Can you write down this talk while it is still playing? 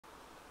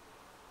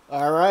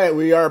All right,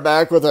 we are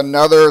back with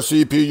another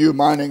CPU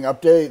mining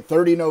update.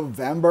 30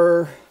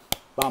 November.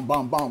 Bum,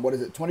 bum, bum. What is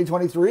it?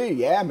 2023.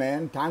 Yeah,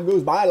 man. Time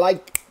goes by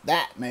like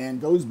that, man.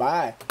 Goes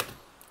by.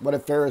 What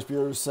did Ferris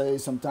Bueller say?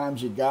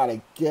 Sometimes you got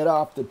to get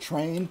off the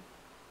train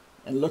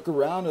and look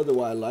around.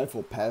 Otherwise, life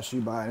will pass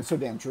you by. And it's so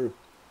damn true.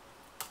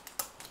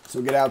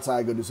 So get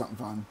outside. Go do something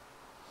fun.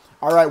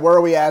 All right, where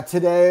are we at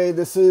today?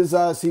 This is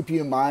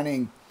CPU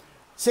mining.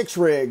 6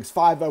 rigs,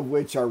 5 of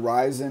which are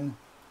Ryzen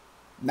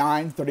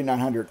 9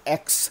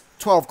 3900X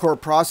 12 core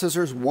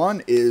processors.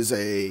 One is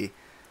a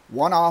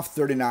one-off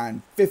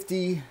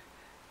 3950,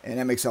 and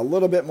that makes a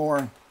little bit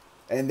more,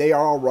 and they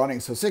are all running.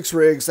 So 6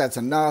 rigs, that's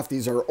enough.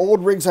 These are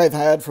old rigs I've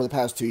had for the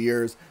past 2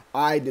 years.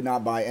 I did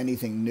not buy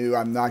anything new.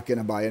 I'm not going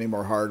to buy any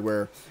more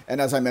hardware. And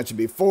as I mentioned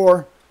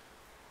before,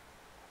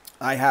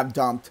 I have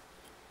dumped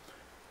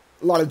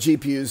a lot of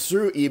GPUs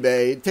through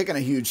eBay, taking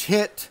a huge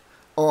hit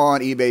on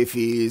eBay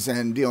fees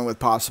and dealing with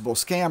possible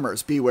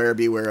scammers. Beware,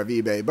 beware of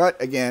eBay.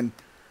 But again,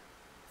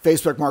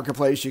 Facebook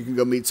Marketplace, you can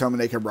go meet someone,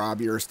 they can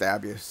rob you or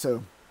stab you.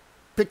 So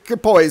pick your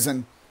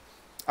poison.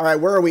 All right,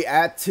 where are we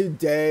at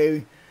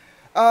today?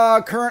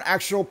 Current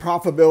actual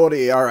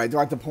profitability. All right, do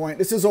I have to point?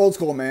 This is old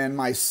school, man.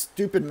 My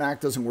stupid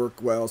Mac doesn't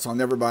work well, so I'll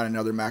never buy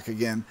another Mac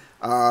again.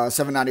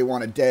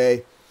 $7.91 a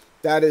day.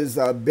 That is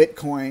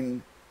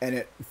Bitcoin, and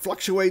it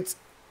fluctuates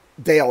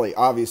daily,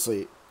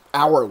 obviously,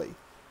 hourly,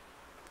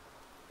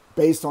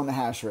 based on the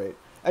hash rate.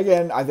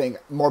 Again, I think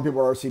more people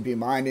are CPU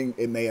mining.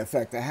 It may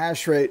affect the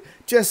hash rate,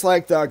 just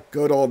like the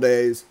good old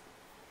days.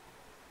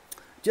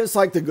 Just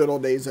like the good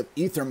old days of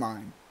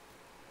Ethermine,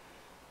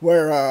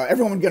 where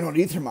everyone would get on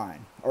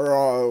Ethermine,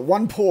 or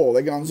one pool,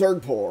 they get on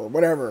Zerg pool, or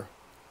whatever,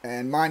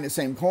 and mine the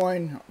same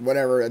coin,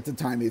 whatever, at the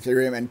time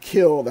Ethereum, and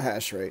kill the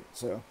hash rate.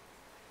 So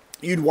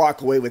you'd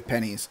walk away with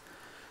pennies.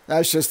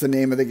 That's just the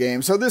name of the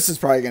game. So this is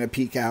probably going to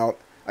peak out.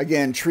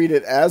 Again, treat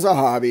it as a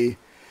hobby.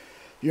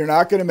 You're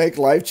not going to make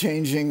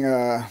life-changing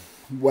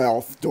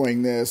wealth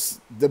doing this.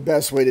 The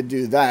best way to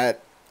do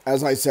that,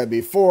 as I said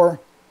before,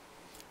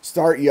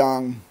 start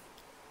young.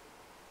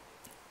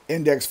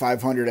 Index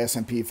 500,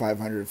 S&P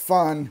 500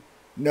 fund.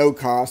 No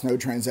cost, no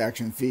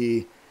transaction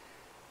fee.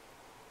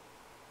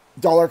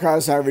 Dollar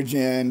cost average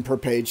in per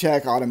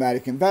paycheck,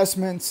 automatic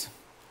investments.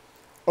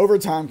 Over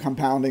time,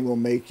 compounding will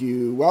make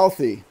you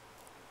wealthy.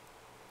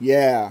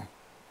 Yeah.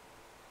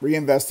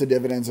 Reinvest the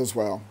dividends as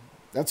well.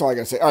 That's all I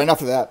got to say. All right,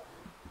 enough of that.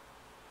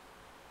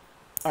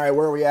 All right,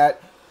 where are we at?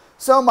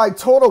 So my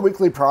total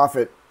weekly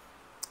profit,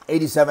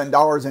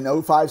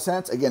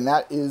 $87.05. Again,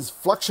 that is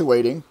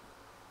fluctuating,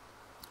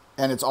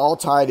 and it's all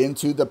tied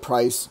into the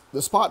price,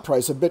 the spot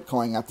price of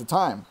Bitcoin at the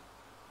time.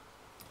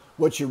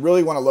 What you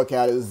really want to look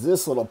at is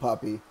this little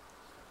puppy.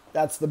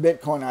 That's the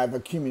Bitcoin I've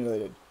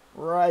accumulated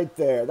right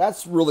there.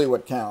 That's really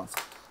what counts,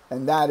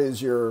 and that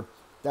is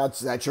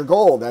that's your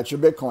gold. That's your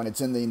Bitcoin. It's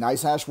in the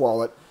Nicehash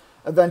wallet.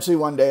 Eventually,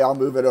 one day, I'll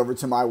move it over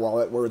to my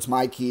wallet where it's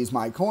my keys,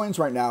 my coins.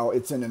 Right now,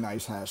 it's in a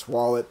Nicehash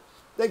wallet.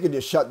 They could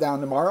just shut down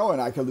tomorrow, and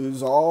I could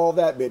lose all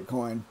that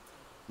Bitcoin.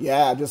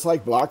 Yeah, just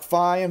like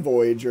BlockFi and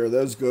Voyager,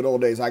 those good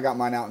old days. I got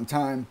mine out in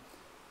time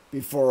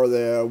before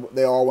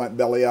they all went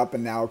belly up,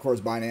 and now, of course,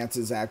 Binance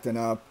is acting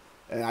up.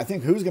 And I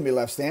think who's going to be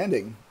left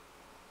standing?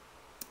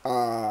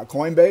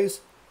 Coinbase,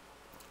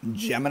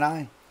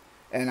 Gemini,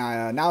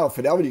 and now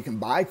Fidelity, you can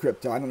buy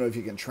crypto. I don't know if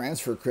you can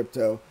transfer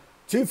crypto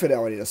to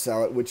Fidelity to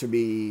sell it, which would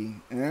be,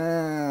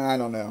 I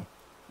don't know.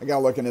 I got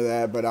to look into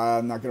that, but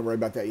I'm not going to worry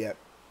about that yet.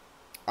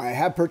 I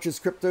have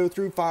purchased crypto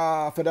through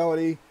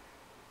Fidelity,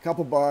 a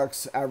couple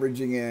bucks,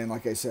 averaging in,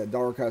 like I said,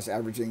 dollar cost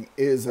averaging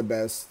is the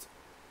best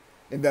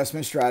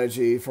investment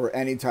strategy for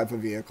any type of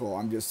vehicle.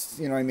 I'm just,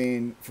 you know what I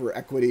mean, for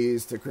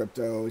equities to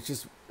crypto.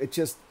 It's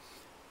just,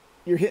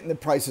 you're hitting the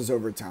prices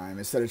over time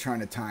instead of trying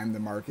to time the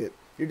market.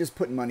 You're just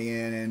putting money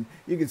in, and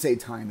you could say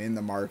time in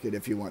the market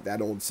if you want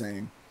that old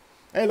saying.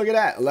 Hey, look at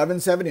that,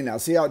 1170 now.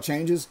 See how it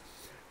changes?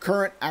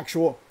 Current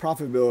actual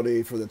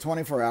profitability for the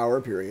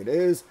 24-hour period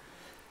is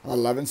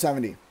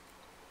 1170.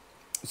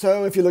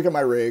 So if you look at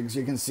my rigs,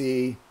 you can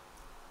see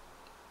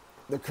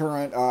the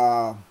current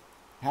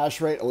hash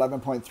rate,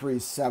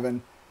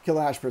 11.37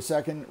 kilohash per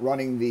second,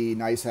 running the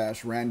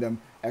Nicehash random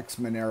X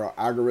Monero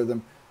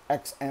algorithm.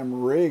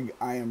 XM rig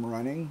I am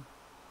running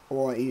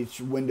on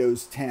each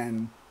Windows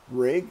 10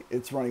 rig.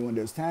 It's running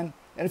Windows 10.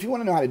 And if you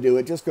want to know how to do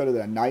it, just go to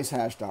the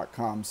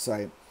nicehash.com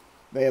site.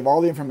 They have all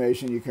the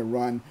information you can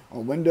run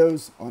on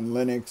Windows, on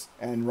Linux,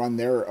 and run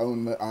their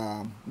own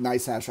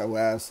Nicehash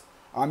OS.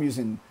 I'm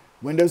using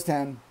Windows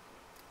 10,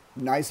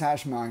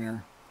 Nicehash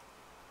Miner,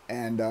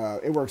 and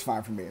it works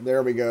fine for me.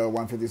 There we go,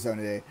 157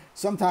 a day.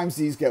 Sometimes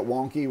these get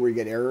wonky where you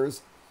get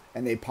errors,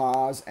 and they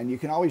pause, and you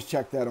can always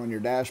check that on your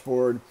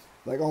dashboard.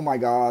 Like, oh my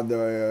God,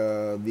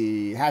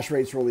 the hash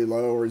rate's really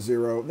low or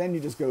 0. Then you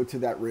just go to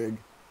that rig.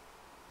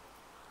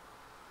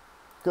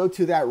 Go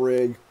to that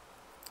rig.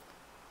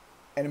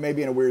 And it may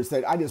be in a weird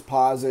state. I just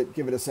pause it,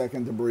 give it a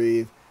second to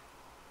breathe,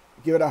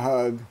 give it a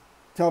hug,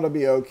 tell it to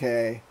be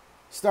okay,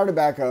 start it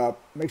back up,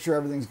 make sure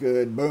everything's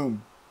good,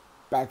 boom,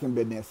 back in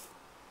business.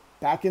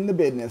 Back in the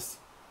business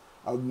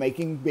of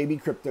making baby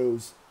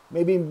cryptos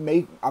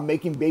I'm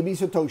making baby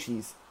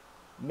Satoshis.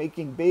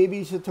 Making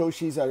baby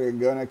Satoshis that are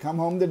going to come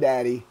home to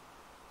daddy.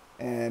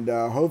 And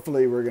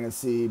hopefully we're going to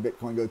see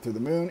Bitcoin go to the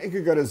moon. It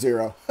could go to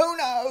zero. Who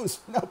knows?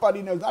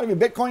 Nobody knows. Not even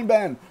Bitcoin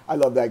Ben. I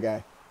love that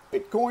guy.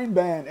 Bitcoin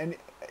Ben. And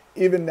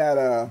even that,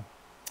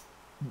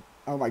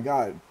 oh my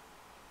God.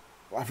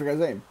 I forgot his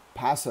name.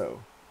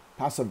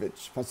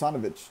 Pasanovich.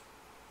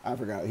 I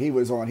forgot. He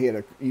was on. He had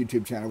a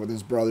YouTube channel with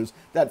his brothers.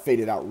 That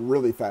faded out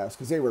really fast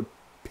because they were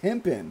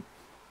pimping.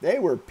 They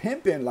were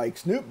pimping like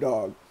Snoop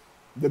Dogg.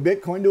 The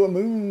Bitcoin to a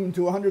moon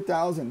to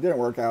 100,000. Didn't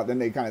work out. Then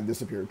they kind of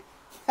disappeared.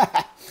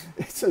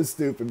 It's so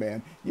stupid,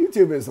 man.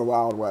 YouTube is the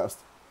Wild West.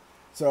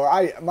 So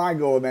my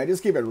goal, man,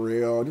 just keep it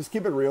real. Just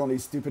keep it real in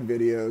these stupid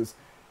videos.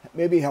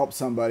 Maybe help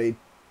somebody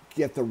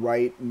get the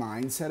right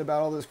mindset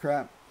about all this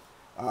crap.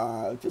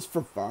 Just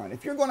for fun.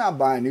 If you're going out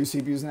buying new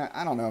CPUs and that,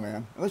 I don't know,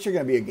 man. Unless you're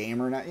going to be a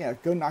gamer and that, yeah,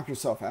 go knock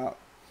yourself out.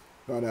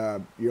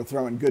 But you're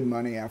throwing good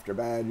money after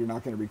bad. You're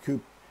not going to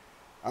recoup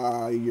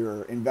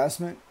your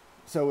investment.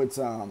 So it's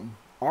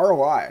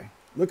ROI.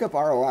 Look up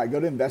ROI. Go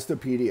to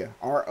Investopedia.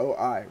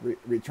 ROI,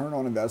 return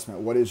on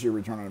investment. What is your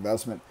return on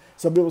investment?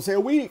 Some people say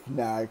a week.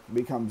 Nah, it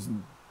becomes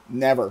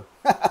never.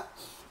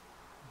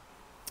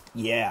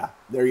 Yeah,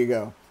 there you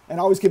go. And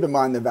always keep in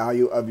mind the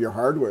value of your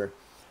hardware.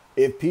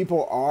 If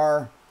people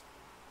are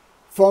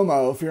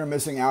FOMO, fear of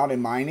missing out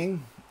in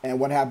mining, and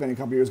what happened a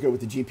couple years ago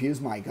with the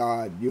GPUs, my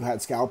God, you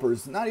had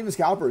scalpers, not even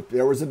scalpers,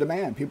 there was a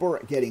demand. People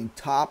were getting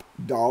top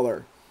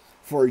dollar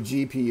for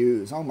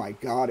GPUs. Oh my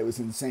God, it was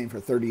insane for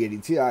 3080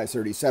 Ti's,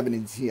 3070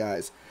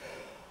 Ti's.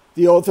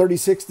 The old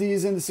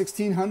 3060s and the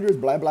 1600s,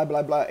 blah, blah,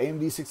 blah, blah,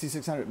 AMD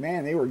 6600.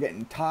 Man, they were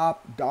getting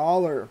top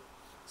dollar.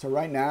 So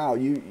right now,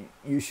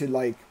 you should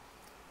like,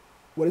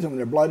 what is it, when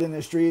there's blood in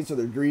the streets or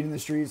there's greed in the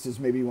streets, is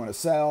maybe you want to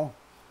sell.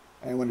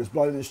 And when there's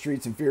blood in the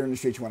streets and fear in the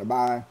streets, you want to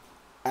buy.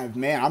 And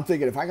man, I'm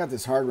thinking if I got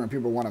this hardware and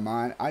people want to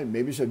mine, I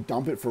maybe should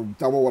dump it for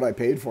double what I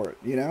paid for it,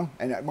 you know?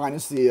 And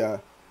minus the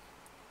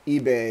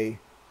eBay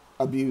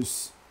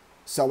abuse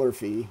seller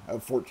fee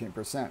of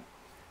 14%.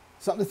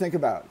 Something to think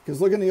about. Because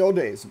look in the old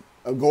days,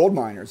 gold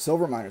miners,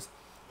 silver miners.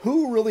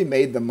 Who really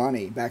made the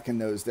money back in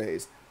those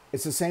days?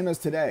 It's the same as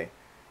today.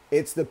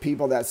 It's the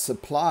people that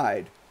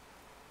supplied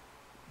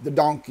the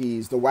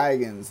donkeys, the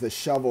wagons, the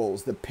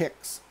shovels, the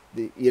picks,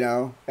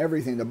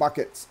 everything, the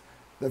buckets,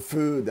 the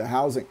food, the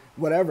housing,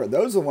 whatever.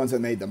 Those are the ones that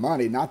made the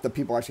money, not the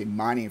people actually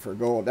mining for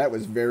gold. That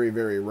was very,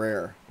 very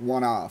rare,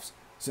 one-offs.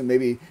 So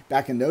maybe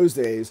back in those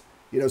days,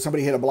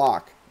 somebody hit a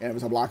block and it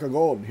was a block of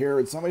gold.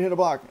 Here, somebody hit a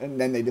block and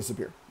then they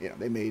disappear.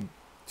 They made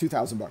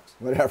 $2,000,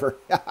 whatever.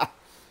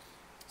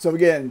 So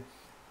again,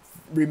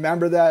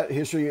 remember that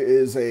history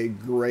is a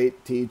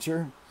great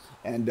teacher,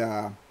 and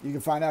you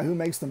can find out who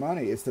makes the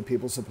money. It's the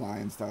people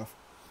supplying stuff.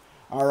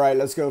 All right,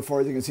 let's go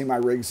forward. You can see my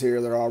rigs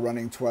here. They're all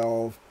running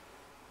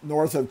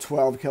north of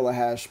 12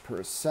 kilohash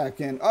per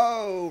second.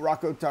 Oh,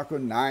 Rocco Taco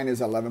 9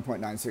 is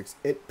 11.96.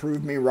 It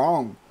proved me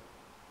wrong,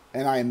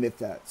 and I admit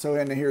that. So,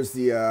 and here's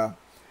the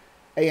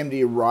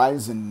AMD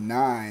Ryzen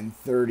 9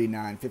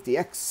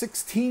 3950X.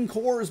 16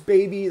 cores,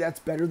 baby. That's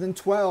better than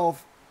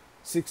 12.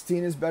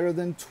 16 is better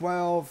than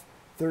 12.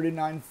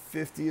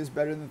 3950 is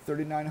better than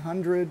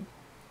 3900.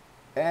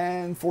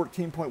 And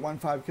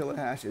 14.15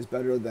 kilohash is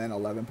better than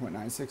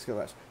 11.96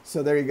 kilohash.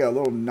 So there you go, a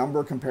little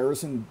number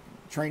comparison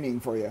training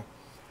for you.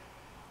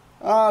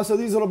 So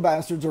these little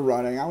bastards are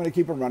running. I'm going to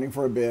keep them running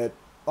for a bit.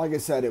 Like I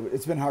said,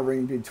 it's been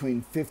hovering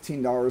between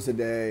 $15 a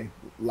day.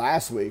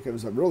 Last week, it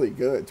was a really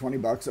good, 20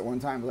 bucks at one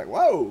time. I was like,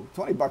 whoa,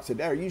 20 bucks a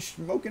day. Are you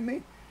smoking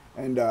me?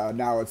 And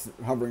now it's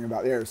hovering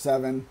about there,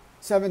 7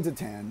 to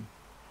 10.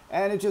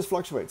 And it just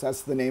fluctuates.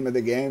 That's the name of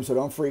the game, so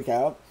don't freak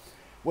out.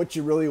 What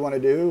you really want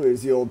to do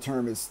is, the old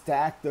term is,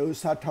 stack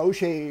those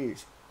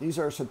Satoshis. These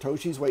are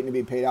Satoshis waiting to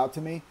be paid out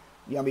to me.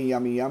 Yummy,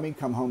 yummy, yummy.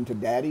 Come home to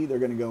daddy. They're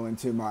going to go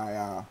into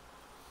my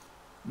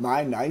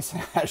my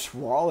Nicehash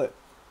wallet.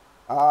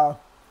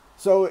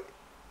 So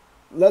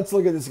let's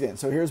look at this again.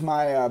 So here's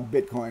my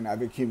Bitcoin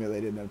I've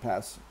accumulated in the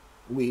past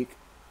week.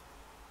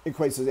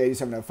 Equates to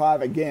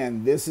 8705.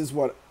 Again, this is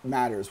what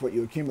matters, what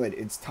you accumulate.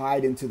 It's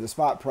tied into the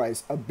spot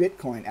price of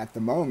Bitcoin at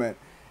the moment.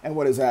 And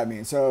what does that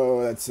mean? So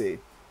let's see.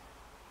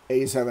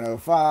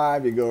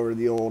 8705, you go over to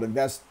the old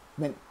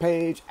investment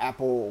page,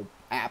 Apple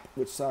app,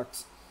 which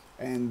sucks,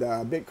 and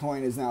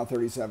Bitcoin is now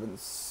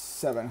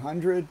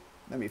 37,700.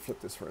 Let me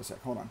flip this for a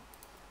sec. Hold on.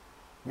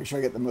 Make sure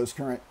I get the most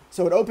current.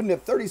 So it opened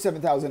at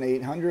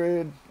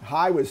 37,800.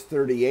 High was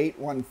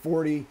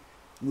 38,140.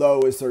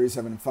 Low is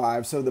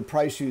 37.5. So the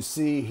price you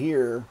see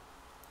here,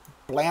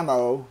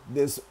 blammo,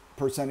 this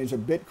percentage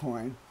of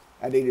Bitcoin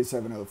at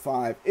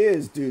 87.05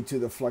 is due to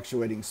the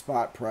fluctuating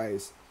spot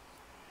price.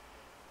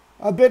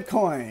 A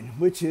Bitcoin,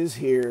 which is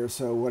here,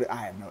 so what I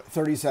have no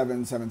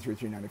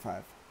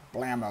 37,733.95.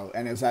 Blammo.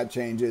 And as that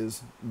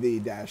changes, the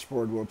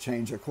dashboard will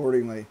change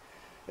accordingly.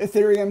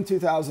 Ethereum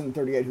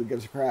 2038, who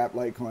gives a crap?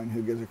 Litecoin,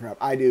 who gives a crap?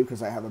 I do,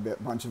 because I have a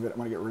bunch of it. I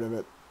want to get rid of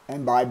it.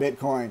 And buy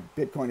Bitcoin.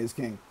 Bitcoin is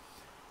king.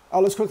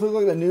 Let's quickly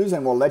look at the news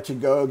and we'll let you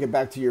go. Get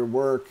back to your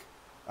work.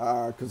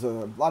 Because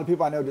a lot of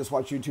people I know just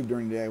watch YouTube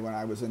during the day when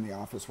I was in the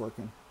office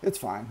working. It's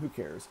fine. Who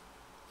cares?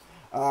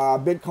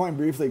 Bitcoin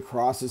briefly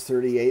crosses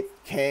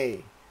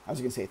 38K. I was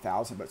going to say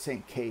 1,000, but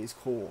saying K is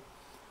cool.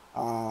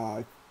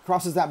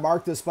 Crosses that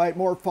mark despite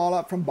more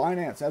fallout from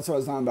Binance. That's what I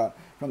was talking about.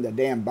 From the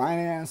damn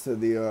Binance to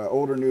the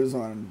older news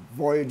on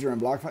Voyager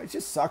and BlockFi. It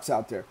just sucks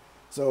out there.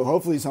 So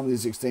hopefully some of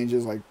these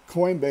exchanges like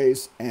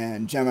Coinbase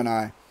and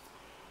Gemini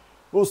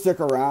will stick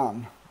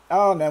around.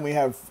 Oh, and then we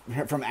have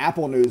from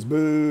Apple News.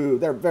 Boo.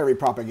 They're very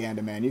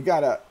propaganda, man. You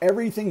got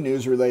everything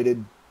news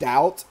related,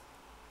 doubt,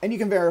 and you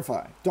can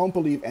verify. Don't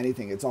believe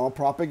anything. It's all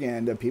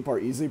propaganda. People are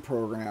easily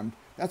programmed.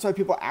 That's why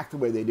people act the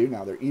way they do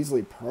now. They're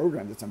easily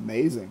programmed. It's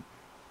amazing.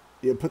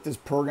 You put this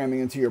programming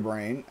into your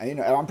brain. And,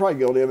 and I'm probably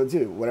guilty of it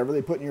too. Whatever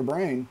they put in your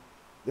brain,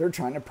 they're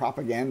trying to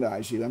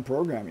propagandize you and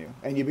program you.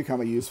 And you become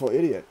a useful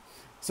idiot.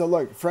 So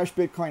look, fresh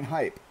Bitcoin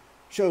hype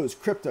shows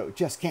crypto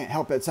just can't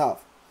help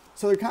itself.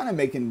 So they're kind of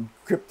making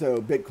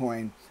crypto,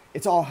 Bitcoin,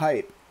 it's all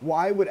hype.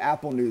 Why would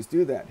Apple News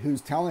do that?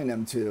 Who's telling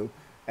them to?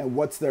 And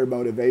what's their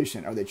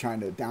motivation? Are they trying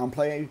to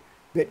downplay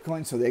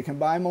Bitcoin so they can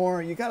buy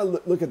more? You got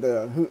to look at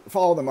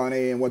follow the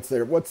money and what's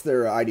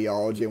their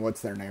ideology and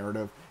what's their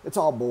narrative. It's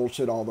all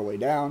bullshit all the way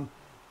down.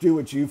 Do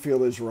what you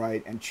feel is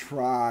right and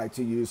try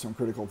to use some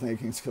critical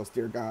thinking skills,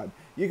 dear God.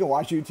 You can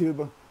watch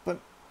YouTube, but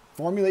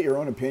formulate your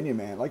own opinion,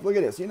 man. Like, look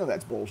at this. You know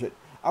that's bullshit.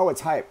 Oh,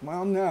 it's hype.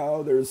 Well,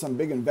 no, there's some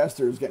big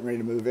investors getting ready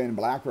to move in.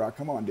 BlackRock,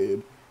 come on,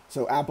 dude.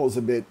 So Apple's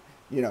a bit,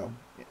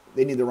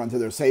 they need to run through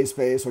their safe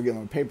space. We'll give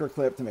them a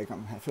paperclip to make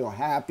them feel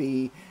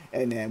happy.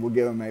 And then we'll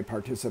give them a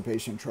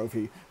participation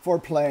trophy for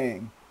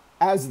playing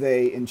as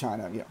they, in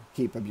China,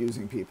 keep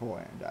abusing people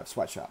and have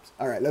sweatshops.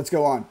 All right, let's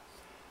go on.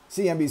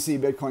 CNBC,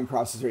 Bitcoin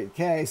crosses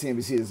 8K.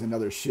 CNBC is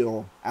another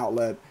shill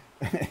outlet.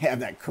 They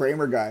have that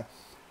Kramer guy.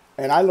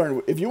 And I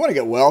learned, if you want to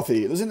get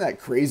wealthy, listen to that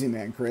crazy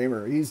man,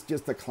 Kramer. He's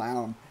just a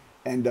clown.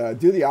 And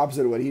do the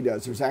opposite of what he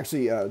does. There's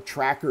actually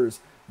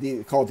trackers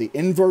called the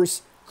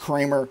inverse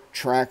Kramer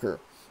tracker.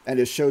 And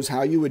it shows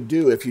how you would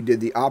do if you did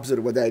the opposite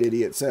of what that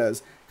idiot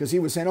says. Because he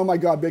was saying, oh my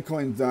God,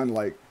 Bitcoin's done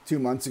like 2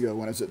 months ago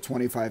when it's at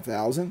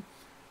 25,000.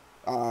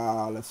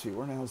 Let's see,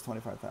 where the hell is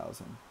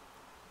 25,000?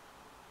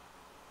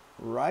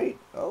 Right?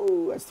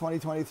 Oh, that's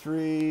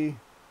 2023.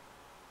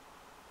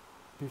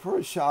 Before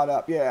it shot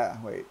up.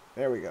 Yeah, wait,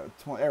 there we go.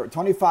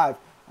 25.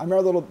 I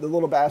remember the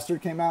little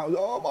bastard came out.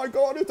 Oh my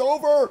God, it's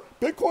over.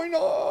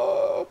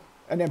 Bitcoin.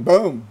 And then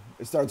boom,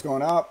 it starts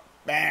going up.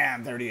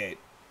 Bam, 38.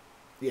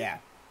 Yeah.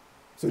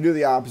 So do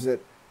the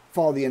opposite.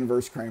 Follow the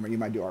inverse Kramer. You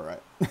might do all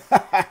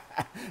right.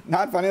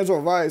 Not financial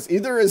advice.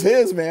 Either is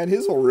his, man.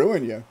 His will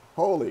ruin you.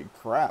 Holy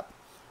crap.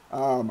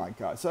 Oh my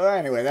God. So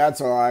anyway, that's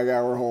all I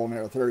got. We're holding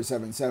here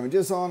 37.7.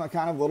 Just on a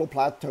kind of little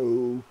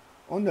plateau.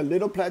 On the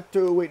little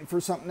plateau, waiting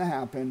for something to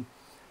happen.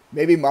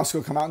 Maybe Musk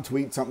will come out and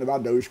tweet something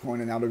about Dogecoin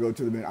and that'll go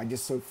to the moon. I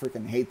just so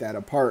freaking hate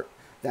that part.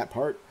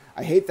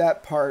 I hate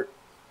that part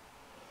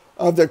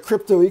of the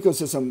crypto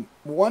ecosystem.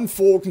 One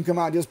fool can come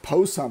out and just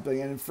post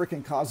something and it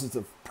freaking causes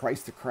the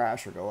price to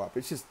crash or go up.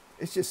 It's just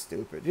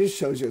stupid. It just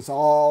shows you it's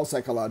all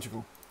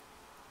psychological.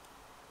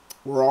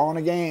 We're all in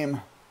a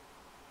game.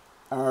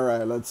 All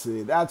right, let's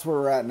see. That's where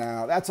we're at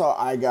now. That's all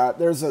I got.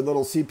 There's a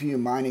little CPU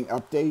mining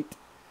update.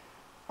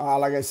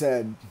 Like I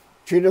said,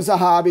 treat it as a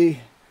hobby.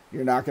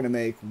 You're not going to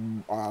make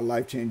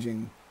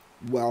life-changing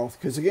wealth.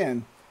 Because,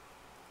 again,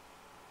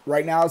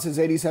 right now it says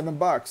 87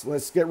 bucks.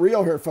 Let's get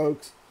real here,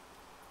 folks.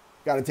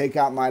 Got to take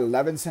out my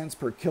 11 cents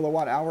per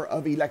kilowatt hour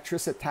of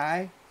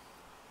electricity.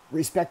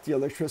 Respect the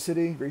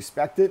electricity.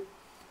 Respect it.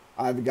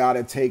 I've got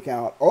to take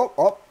out,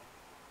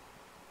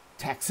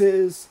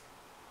 taxes.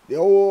 The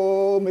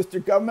old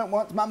Mr. Government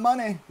wants my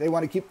money. They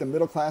want to keep the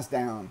middle class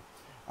down.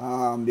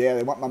 Yeah,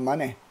 they want my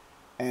money.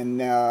 And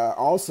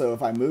also,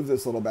 if I move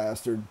this little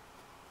bastard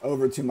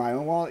over to my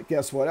own wallet,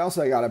 guess what else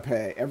I got to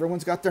pay?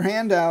 Everyone's got their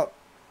hand out,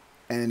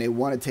 and they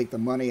want to take the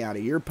money out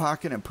of your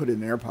pocket and put it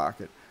in their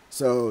pocket.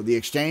 So the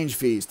exchange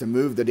fees to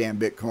move the damn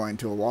Bitcoin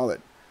to a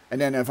wallet.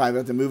 And then if I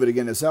have to move it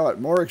again to sell it,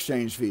 more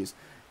exchange fees.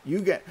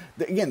 You get,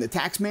 again, the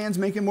tax man's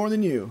making more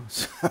than you.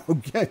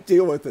 So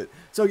deal with it.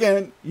 So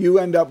again, you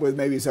end up with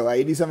maybe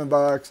 87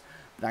 bucks.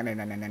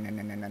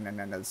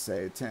 Let's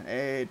say 10,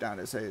 8, down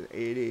to say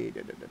 80.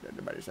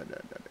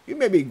 You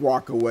maybe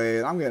walk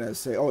away. I'm going to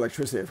say,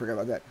 electricity, I forgot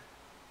about that.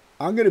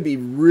 I'm going to be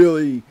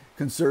really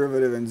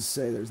conservative and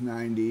say there's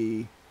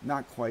 90,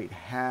 not quite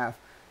half.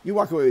 You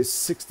walk away with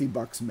 60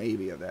 bucks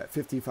maybe of that,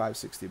 55,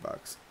 60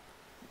 bucks.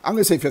 I'm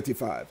going to say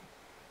 55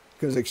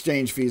 because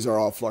exchange fees are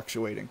all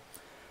fluctuating.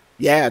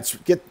 Yeah,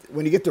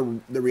 when you get the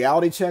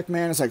reality check,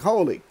 man, it's like,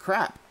 holy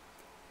crap.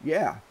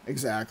 Yeah,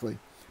 exactly.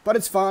 But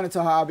it's fun. It's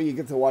a hobby. You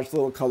get to watch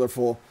little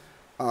colorful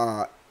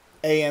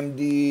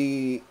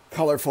AMD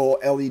colorful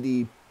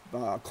LED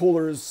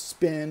coolers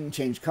spin,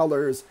 change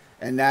colors,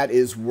 and that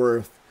is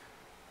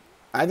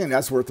I think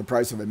that's worth the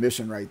price of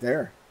admission right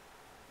there.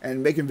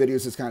 And making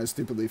videos is kind of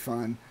stupidly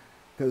fun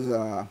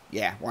because,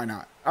 yeah, why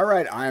not? All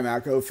right, I am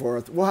out. Go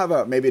forth. We'll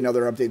have maybe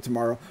another update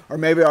tomorrow, or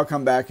maybe I'll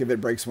come back if it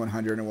breaks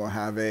 100, and we'll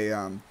have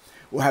a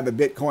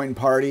Bitcoin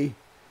party.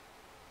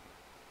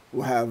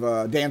 We'll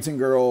have dancing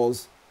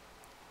girls,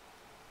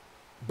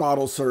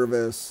 bottle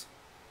service,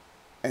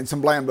 and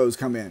some Blambos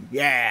come in.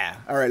 Yeah.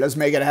 All right, let's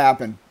make it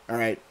happen. All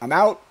right, I'm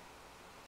out.